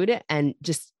food and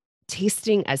just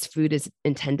tasting as food is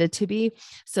intended to be.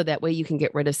 So that way you can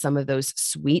get rid of some of those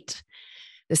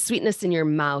the sweetness in your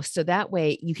mouth. So that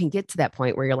way you can get to that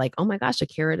point where you're like, oh my gosh, a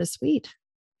carrot is sweet.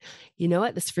 You know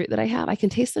what? This fruit that I have, I can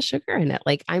taste the sugar in it.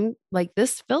 Like I'm like,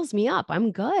 this fills me up.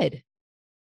 I'm good.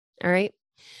 All right.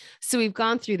 So we've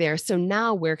gone through there. So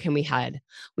now where can we head?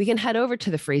 We can head over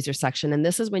to the freezer section. And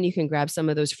this is when you can grab some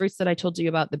of those fruits that I told you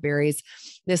about, the berries.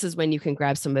 This is when you can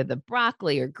grab some of the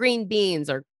broccoli or green beans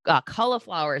or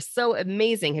cauliflower. So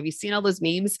amazing. Have you seen all those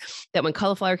memes that when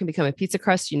cauliflower can become a pizza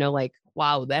crust, like,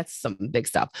 wow, that's some big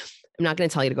stuff. I'm not going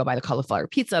to tell you to go buy the cauliflower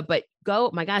pizza, but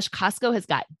my gosh, Costco has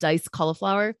got diced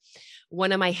cauliflower.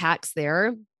 One of my hacks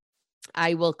there,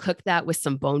 I will cook that with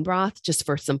some bone broth just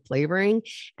for some flavoring,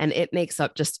 and it makes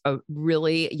up just a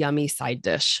really yummy side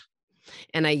dish.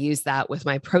 And I use that with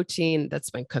my protein that's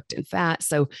been cooked in fat.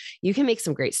 So you can make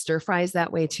some great stir fries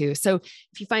that way too. So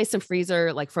if you find some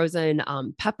freezer, like frozen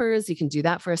peppers, you can do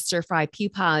that for a stir fry. Pea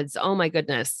pods. Oh my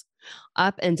goodness.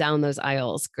 Up and down those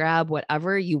aisles, grab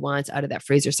whatever you want out of that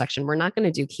freezer section. We're not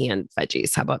going to do canned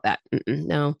veggies. How about that?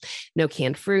 No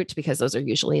canned fruit because those are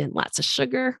usually in lots of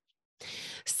sugar.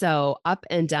 So up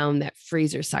and down that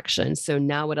freezer section. So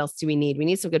now what else do we need? We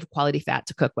need some good quality fat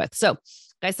to cook with. So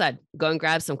like I said, go and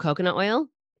grab some coconut oil,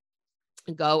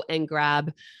 go and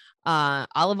grab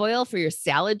olive oil for your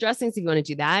salad dressings. If you want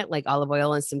to do that, like olive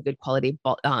oil and some good quality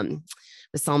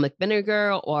balsamic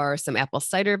vinegar or some apple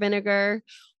cider vinegar.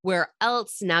 Where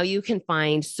else now you can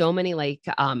find so many, like,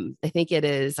 I think it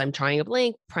is, I'm trying a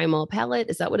blank, Primal Palette.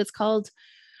 Is that what it's called?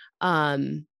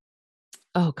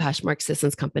 Oh gosh, Mark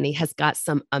Sisson's company has got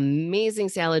some amazing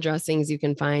salad dressings you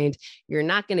can find. You're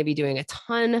not going to be doing a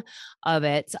ton of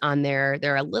it on there.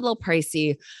 They're a little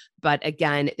pricey, but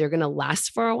again, they're going to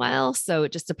last for a while. So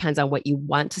it just depends on what you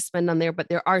want to spend on there. But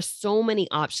there are so many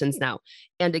options now.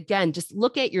 And again, just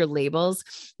look at your labels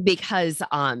because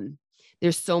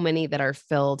there's so many that are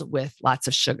filled with lots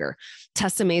of sugar.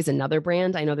 Tessemae is another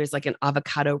brand. I know there's like an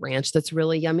avocado ranch that's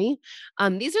really yummy.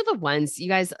 These are the ones, you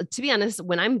guys, to be honest,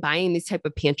 when I'm buying these type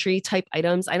of pantry type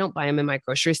items, I don't buy them in my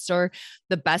grocery store.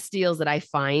 The best deals that I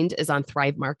find is on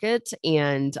Thrive Market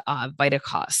and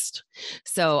Vitacost.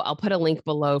 So I'll put a link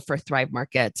below for Thrive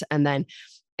Market. And then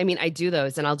I do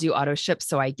those and I'll do auto ship.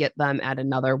 So I get them at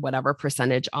another whatever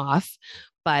percentage off.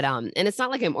 But, and it's not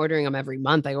like I'm ordering them every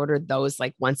month. I ordered those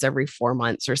like once every 4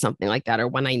 months or something like that, or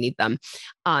when I need them.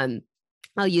 I'll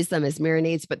use them as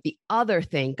marinades. But the other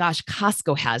thing, gosh,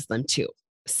 Costco has them too.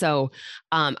 So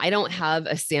I don't have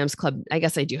a Sam's Club. I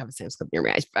guess I do have a Sam's Club near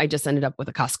me. I just ended up with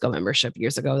a Costco membership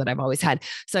years ago that I've always had.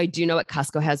 So I do know what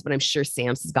Costco has, but I'm sure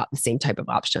Sam's has got the same type of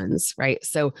options, right?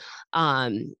 So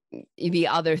the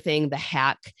other thing, the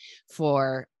hack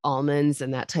for almonds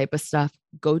and that type of stuff,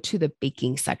 go to the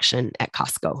baking section at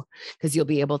Costco because you'll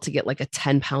be able to get like a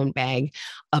 10-pound bag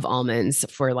of almonds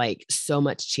for like so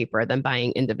much cheaper than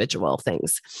buying individual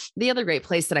things. The other great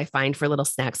place that I find for little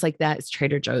snacks like that is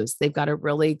Trader Joe's. They've got a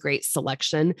really great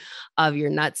selection of your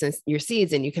nuts and your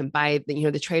seeds, and you can buy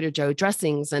the Trader Joe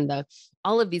dressings and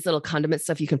all of these little condiment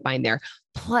stuff you can find there.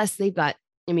 Plus, they've got,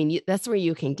 that's where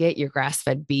you can get your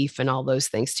grass-fed beef and all those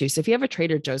things too. So if you have a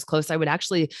Trader Joe's close, I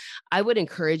would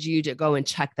encourage you to go and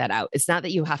check that out. It's not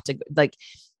that you have to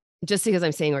just because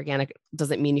I'm saying organic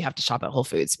doesn't mean you have to shop at Whole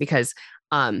Foods because,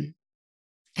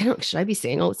 should I be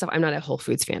saying all this stuff? I'm not a Whole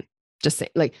Foods fan. Just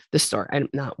saying, like the store, I'm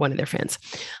not one of their fans.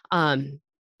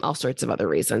 All sorts of other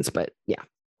reasons, but yeah.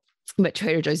 But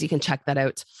Trader Joe's, you can check that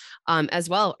out as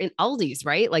well. In Aldi's,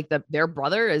 right? Like their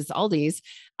brother is Aldi's.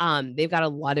 They've got a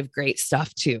lot of great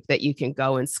stuff too that you can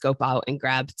go and scope out and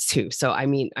grab too. So,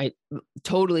 I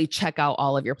totally check out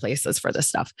all of your places for this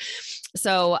stuff.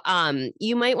 So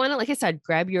you might want to, like I said,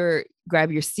 grab your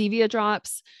stevia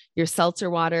drops, your seltzer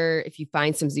water. If you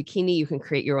find some zucchini, you can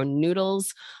create your own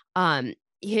noodles.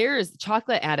 Here's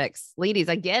chocolate addicts. Ladies,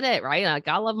 I get it, right? Like,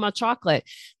 I love my chocolate.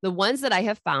 The ones that I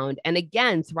have found, and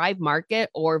again, Thrive Market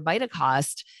or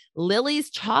Vitacost, Lily's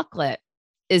chocolate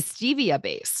is stevia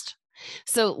based.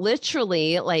 So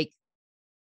literally like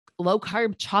low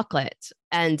carb chocolate.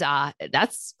 And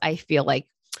that's, I feel like,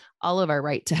 all of our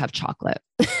right to have chocolate.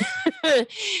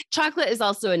 Chocolate is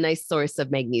also a nice source of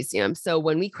magnesium. So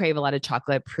when we crave a lot of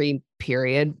chocolate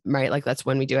pre-period, right? Like that's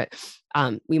when we do it.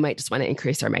 We might just want to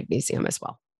increase our magnesium as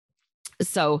well.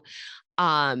 So,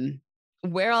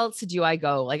 where else do I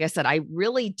go? Like I said, I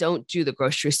really don't do the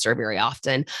grocery store very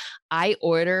often. I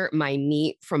order my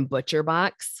meat from Butcher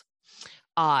Box.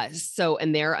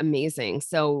 And they're amazing.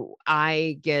 So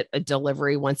I get a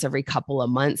delivery once every couple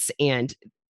of months. And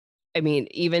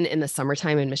even in the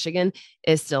summertime in Michigan,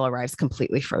 it still arrives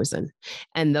completely frozen.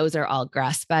 And those are all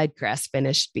grass-fed,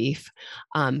 grass-finished beef.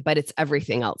 But it's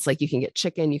everything else. Like you can get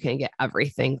chicken, you can get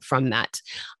everything from that.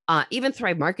 Even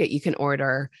Thrive Market, you can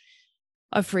order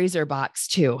a freezer box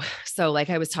too. So like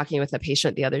I was talking with a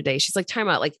patient the other day, she's like, time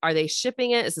out, like, are they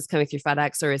shipping it? Is this coming through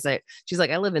FedEx or is it, she's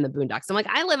like, I live in the boondocks. I'm like,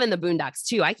 I live in the boondocks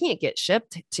too. I can't get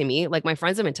shipped to me. Like my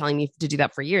friends have been telling me to do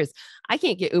that for years. I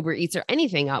can't get Uber Eats or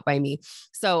anything out by me.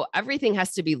 So everything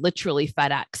has to be literally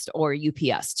FedExed or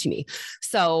UPS to me.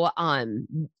 So,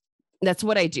 that's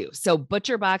what I do. So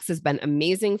Butcher Box has been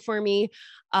amazing for me.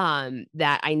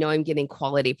 That I know I'm getting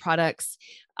quality products,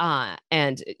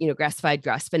 and grass-fed,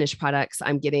 grass-finished products.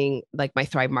 I'm getting like my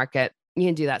Thrive Market. You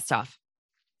can do that stuff.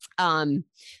 Some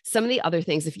of the other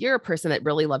things, if you're a person that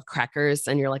really loves crackers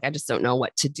and you're like, I just don't know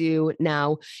what to do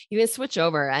now, you can switch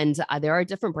over. And there are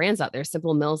different brands out there.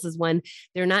 Simple Mills is one.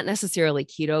 They're not necessarily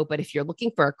keto, but if you're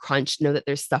looking for a crunch, know that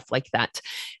there's stuff like that.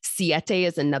 Siete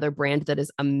is another brand that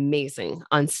is amazing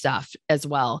on stuff as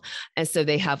well. And so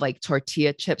they have like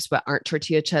tortilla chips, but aren't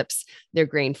tortilla chips. They're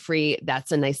grain-free.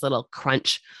 That's a nice little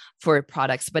crunch for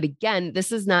products. But again,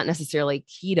 this is not necessarily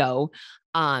keto.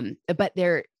 But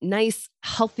they're nice,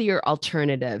 healthier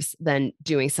alternatives than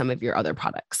doing some of your other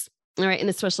products. All right. And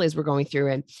especially as we're going through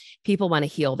and people want to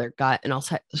heal their gut and all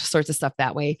sorts of stuff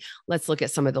that way, let's look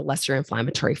at some of the lesser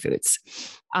inflammatory foods.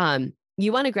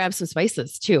 You want to grab some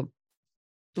spices too.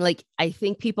 Like, I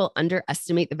think people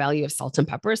underestimate the value of salt and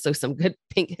pepper. So some good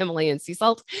pink Himalayan sea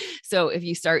salt. So if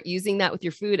you start using that with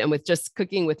your food and with just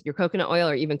cooking with your coconut oil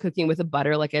or even cooking with a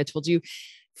butter, like I told you,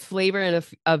 flavor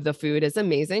of the food is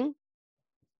amazing.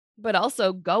 But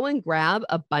also go and grab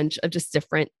a bunch of just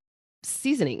different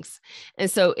seasonings. And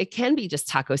so it can be just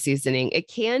taco seasoning. It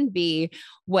can be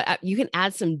what you can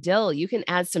add some dill, you can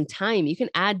add some thyme, you can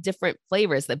add different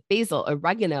flavors, the basil,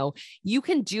 oregano. You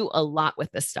can do a lot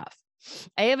with this stuff.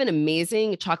 I have an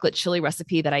amazing chocolate chili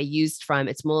recipe that I used from,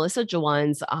 it's Melissa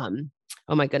Jawan's,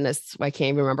 oh my goodness, I can't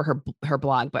even remember her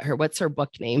blog, but what's her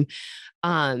book name?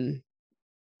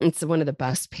 It's one of the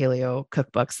best paleo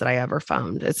cookbooks that I ever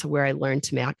found. It's where I learned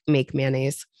to make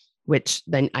mayonnaise, which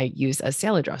then I use as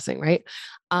salad dressing, right?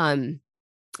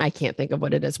 I can't think of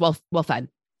what it is. Well fed.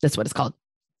 That's what it's called.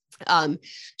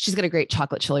 She's got a great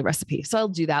chocolate chili recipe. So I'll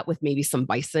do that with maybe some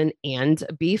bison and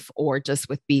beef or just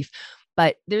with beef,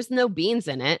 but there's no beans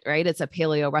in it, right? It's a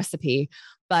paleo recipe,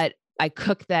 but I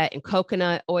cook that in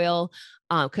coconut oil,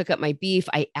 cook up my beef.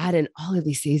 I add in all of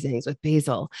these seasonings with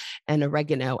basil and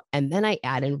oregano, and then I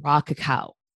add in raw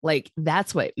cacao. Like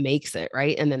that's what makes it,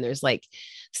 right? And then there's like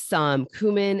some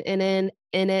cumin in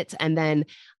it. And then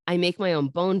I make my own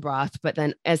bone broth. But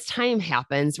then as time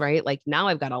happens, right? Like now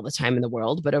I've got all the time in the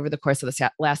world, but over the course of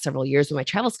the last several years with my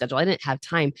travel schedule, I didn't have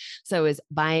time. So I was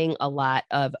buying a lot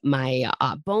of my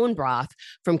bone broth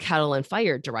from Kettle and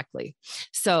Fire directly.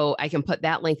 So I can put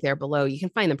that link there below. You can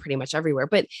find them pretty much everywhere.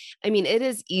 But I mean, it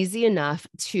is easy enough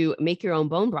to make your own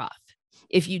bone broth.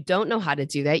 If you don't know how to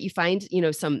do that, you find,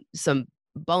 some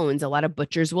bones. A lot of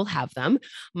butchers will have them.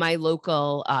 My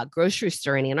local grocery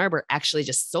store in Ann Arbor actually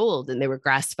just sold, and they were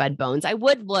grass-fed bones. I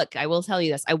will tell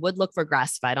you this, I would look for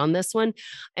grass-fed on this one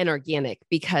and organic,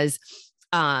 because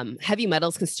heavy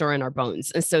metals can store in our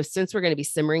bones. And so since we're going to be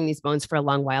simmering these bones for a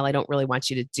long while, I don't really want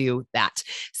you to do that.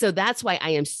 So that's why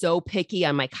I am so picky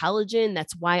on my collagen.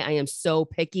 That's why I am so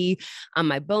picky on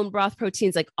my bone broth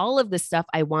proteins, like all of the stuff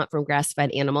I want from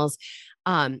grass-fed animals.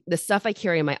 The stuff I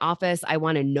carry in my office, I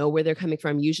want to know where they're coming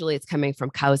from. Usually it's coming from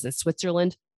cows in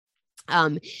Switzerland.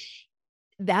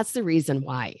 That's the reason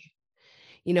why.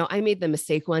 I made the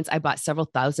mistake once. I bought several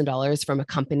 $1,000s from a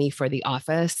company for the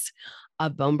office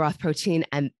of bone broth protein.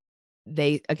 And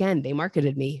they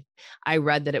marketed me. I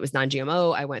read that it was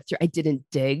non-GMO. I didn't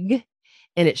dig,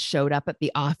 and it showed up at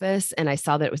the office, and I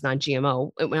saw that it was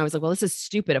non-GMO. When I was like, well, this is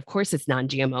stupid. Of course it's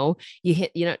non-GMO.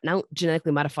 Now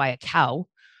genetically modify a cow,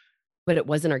 but it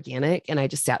wasn't organic. And I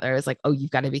just sat there. I was like, oh,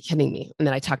 you've got to be kidding me. And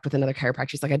then I talked with another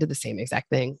chiropractor. He's like, I did the same exact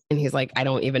thing. And he's like, I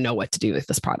don't even know what to do with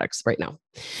this products right now.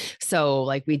 So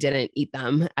like, we didn't eat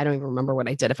them. I don't even remember what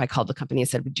I did. If I called the company and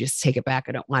said, would you just take it back?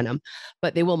 I don't want them,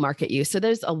 but they will market you. So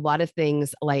there's a lot of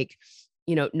things like,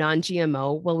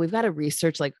 non-GMO. Well, we've got to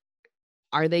research, like,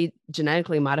 are they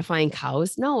genetically modifying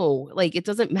cows? No, like it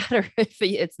doesn't matter if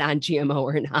it's non-GMO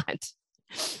or not.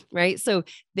 Right. So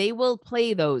they will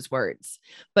play those words,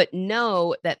 but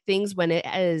know that things, when it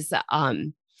is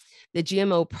the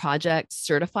GMO project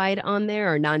certified on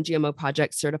there, or non-GMO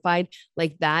project certified,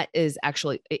 like that is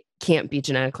actually, it can't be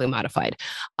genetically modified.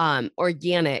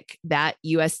 Organic, that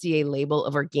USDA label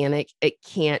of organic, it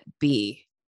can't be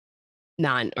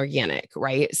non-organic,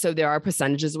 right? So there are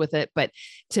percentages with it, but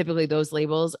typically those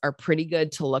labels are pretty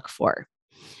good to look for.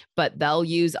 But they'll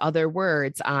use other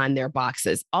words on their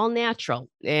boxes. All natural,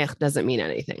 doesn't mean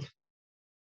anything.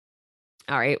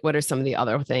 All right. What are some of the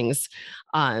other things?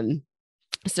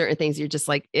 Certain things you're just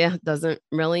like, doesn't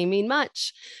really mean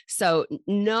much. So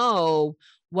know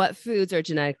what foods are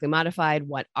genetically modified,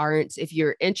 what aren't. If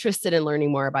you're interested in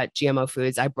learning more about GMO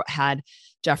foods, I had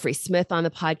Jeffrey Smith on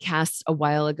the podcast a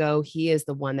while ago. He is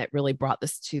the one that really brought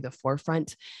this to the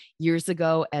forefront years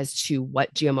ago as to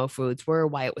what GMO foods were,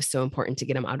 why it was so important to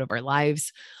get them out of our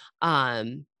lives.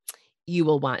 You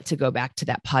will want to go back to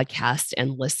that podcast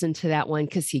and listen to that one,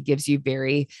 because he gives you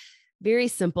very, very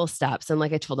simple steps. And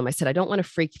like I told him, I said, I don't want to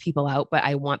freak people out, but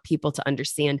I want people to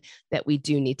understand that we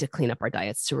do need to clean up our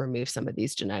diets to remove some of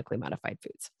these genetically modified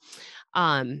foods.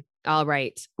 All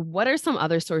right. What are some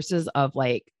other sources of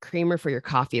like creamer for your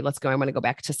coffee? Let's go. I want to go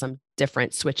back to some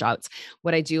different switch outs.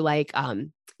 What I do like,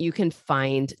 you can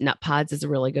find Nut Pods is a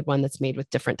really good one that's made with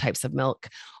different types of milk,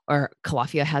 or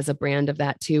Calafia has a brand of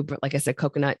that too. But like I said,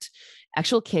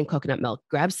 actual canned coconut milk,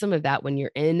 grab some of that when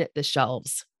you're in the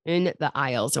shelves, in the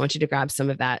aisles. I want you to grab some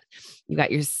of that. You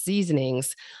got your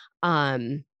seasonings.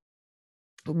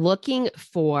 Looking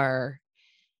for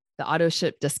the auto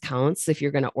ship discounts if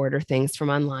you're going to order things from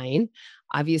online.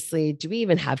 Obviously, do we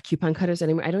even have coupon cutters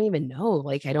anymore? I don't even know.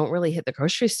 Like, I don't really hit the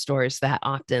grocery stores that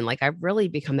often. Like, I've really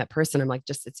become that person. I'm like,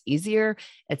 just, it's easier.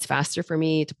 It's faster for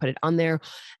me to put it on there.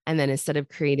 And then instead of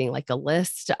creating like a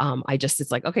list,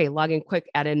 it's like, okay, log in quick,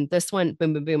 add in this one,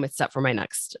 boom, boom, boom. It's set for my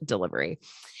next delivery.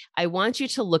 I want you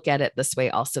to look at it this way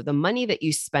also. The money that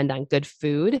you spend on good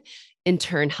food in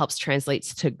turn helps translate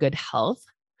to good health,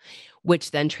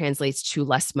 which then translates to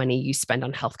less money you spend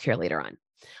on healthcare later on.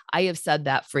 I have said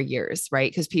that for years,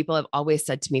 right? Because people have always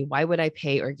said to me, why would I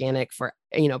pay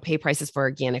pay prices for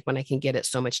organic when I can get it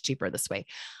so much cheaper this way?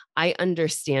 I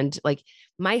understand, like,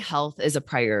 my health is a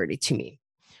priority to me,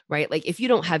 right? Like, if you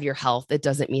don't have your health, it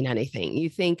doesn't mean anything. You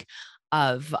think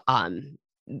of,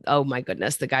 oh my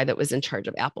goodness, the guy that was in charge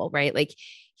of Apple, right? Like,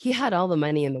 he had all the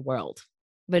money in the world,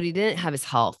 but he didn't have his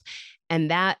health.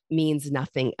 And that means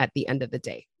nothing at the end of the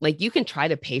day. Like, you can try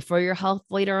to pay for your health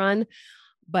later on,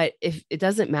 but if it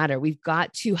doesn't matter, we've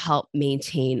got to help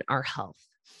maintain our health.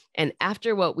 And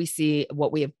after what we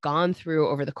have gone through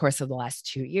over the course of the last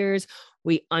 2 years,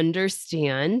 we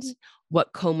understand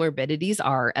what comorbidities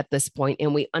are at this point,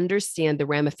 and we understand the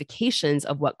ramifications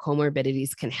of what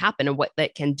comorbidities can happen and what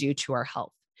that can do to our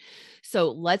health.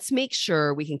 So let's make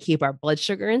sure we can keep our blood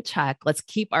sugar in check. Let's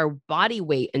keep our body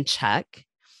weight in check.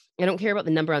 I don't care about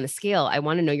the number on the scale. I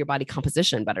want to know your body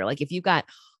composition better. Like, if you've got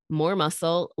more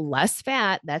muscle, less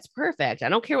fat. That's perfect. I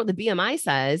don't care what the BMI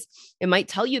says. It might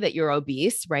tell you that you're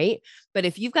obese, right? But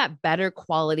if you've got better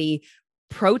quality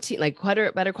protein, like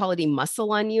better quality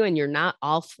muscle on you and you're not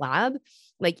all flab,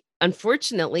 like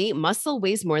unfortunately, muscle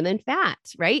weighs more than fat,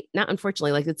 right? Not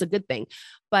unfortunately, like it's a good thing.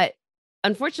 But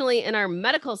unfortunately, in our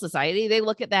medical society, they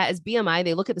look at that as BMI.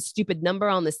 They look at the stupid number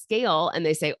on the scale and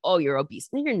they say, oh, you're obese.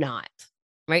 No, you're not.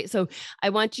 Right. So I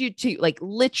want you to like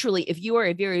literally, if you are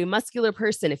a very muscular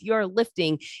person, if you are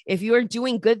lifting, if you are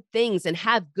doing good things and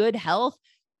have good health,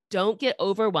 don't get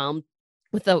overwhelmed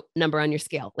with the number on your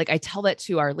scale. Like I tell that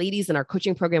to our ladies in our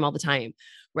coaching program all the time,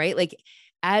 right? Like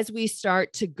as we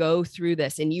start to go through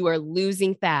this and you are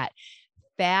losing fat,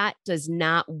 fat does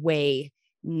not weigh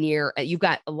near, you've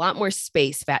got a lot more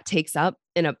space fat takes up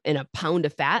in a pound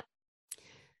of fat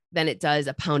than it does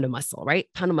a pound of muscle, right?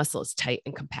 Pound of muscle is tight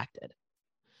and compacted.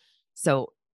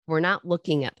 So we're not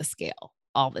looking at the scale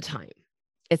all the time.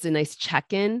 It's a nice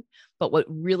check-in, but what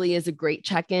really is a great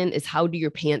check-in is how do your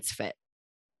pants fit?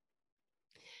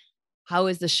 How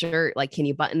is the shirt? Like, can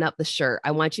you button up the shirt?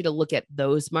 I want you to look at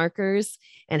those markers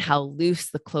and how loose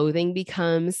the clothing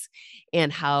becomes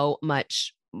and how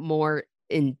much more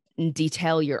in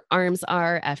detail your arms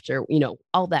are after,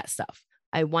 all that stuff.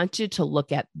 I want you to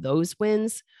look at those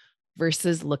wins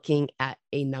versus looking at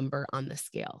a number on the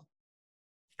scale.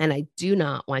 And I do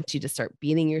not want you to start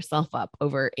beating yourself up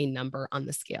over a number on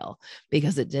the scale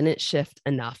because it didn't shift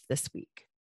enough this week.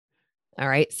 All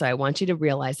right. So I want you to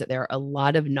realize that there are a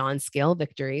lot of non-scale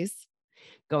victories.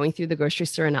 Going through the grocery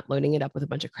store and not loading it up with a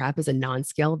bunch of crap is a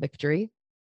non-scale victory.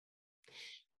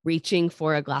 Reaching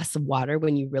for a glass of water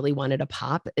when you really wanted a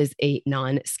pop is a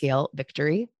non-scale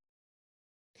victory.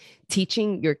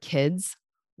 Teaching your kids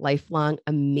lifelong,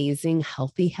 amazing,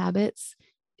 healthy habits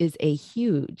is a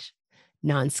huge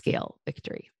non-scale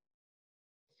victory.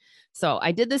 So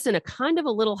I did this in a kind of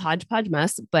a little hodgepodge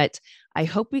mess, but I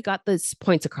hope we got those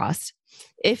points across.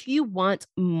 If you want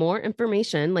more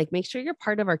information, like make sure you're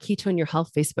part of our Ketone Your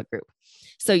Health Facebook group.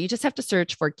 So you just have to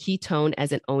search for Ketone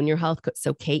as in Own Your Health.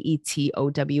 So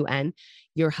KETOWN,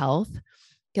 Your Health.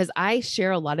 Because I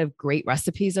share a lot of great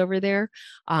recipes over there.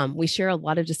 We share a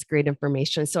lot of just great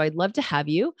information. So I'd love to have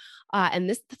you. And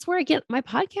that's where I get my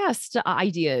podcast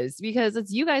ideas because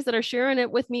it's you guys that are sharing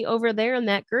it with me over there in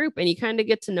that group. And you kind of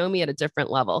get to know me at a different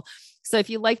level. So if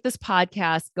you like this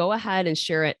podcast, go ahead and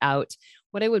share it out.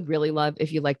 What I would really love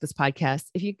if you like this podcast,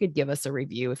 if you could give us a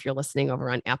review, if you're listening over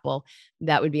on Apple,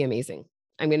 that would be amazing.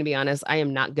 I'm going to be honest. I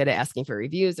am not good at asking for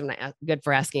reviews. I'm not good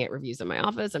for asking at reviews in my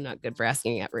office. I'm not good for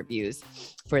asking at reviews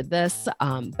for this.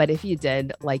 But if you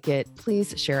did like it,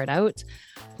 please share it out.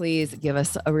 Please give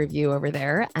us a review over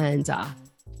there. And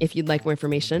if you'd like more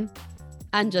information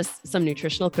on just some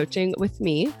nutritional coaching with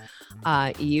me,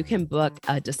 you can book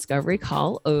a discovery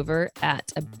call over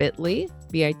at bit.ly/.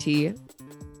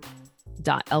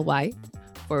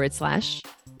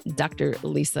 Dr.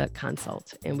 Lisa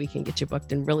Consult, and we can get you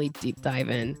booked and really deep dive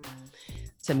in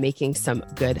to making some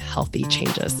good, healthy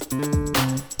changes.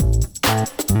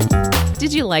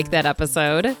 Did you like that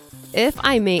episode? If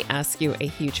I may ask you a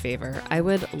huge favor, I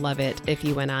would love it if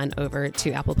you went on over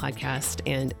to Apple Podcast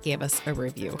and gave us a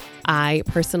review. I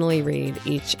personally read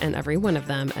each and every one of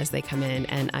them as they come in,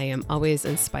 and I am always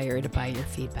inspired by your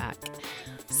feedback.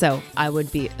 So I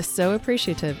would be so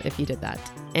appreciative if you did that.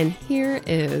 And here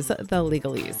is the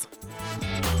legalese.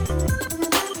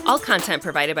 All content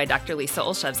provided by Dr. Lisa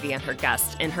Olszewski and her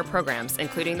guests in her programs,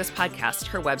 including this podcast,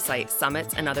 her website,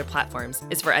 summits, and other platforms,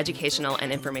 is for educational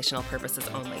and informational purposes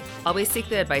only. Always seek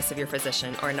the advice of your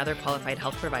physician or another qualified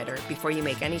health provider before you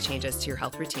make any changes to your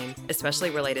health routine, especially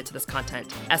related to this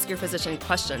content. Ask your physician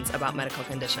questions about medical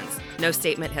conditions. No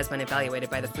statement has been evaluated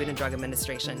by the Food and Drug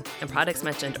Administration, and products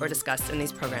mentioned or discussed in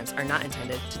these programs are not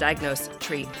intended to diagnose,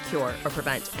 treat, cure, or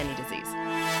prevent any disease.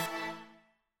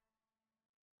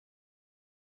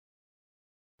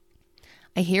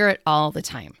 I hear it all the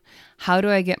time. How do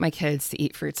I get my kids to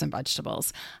eat fruits and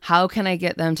vegetables? How can I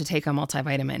get them to take a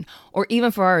multivitamin? Or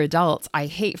even for our adults, I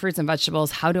hate fruits and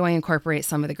vegetables. How do I incorporate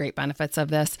some of the great benefits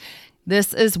of this?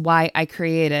 This is why I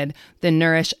created the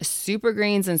Nourish Super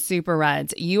Greens and Super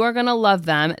Reds. You are going to love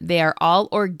them. They are all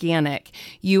organic.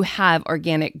 You have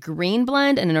organic green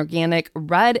blend and an organic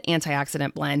red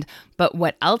antioxidant blend. But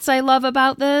what else I love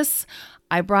about this?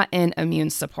 I brought in immune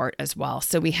support as well.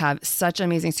 So we have such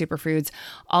amazing superfoods,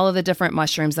 all of the different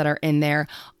mushrooms that are in there,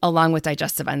 along with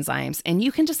digestive enzymes. And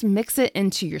you can just mix it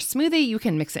into your smoothie. You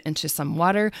can mix it into some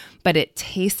water, but it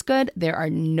tastes good. There are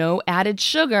no added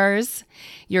sugars.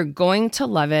 You're going to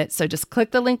love it. So just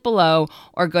click the link below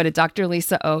or go to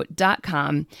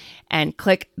drlisao.com and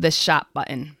click the shop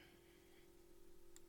button.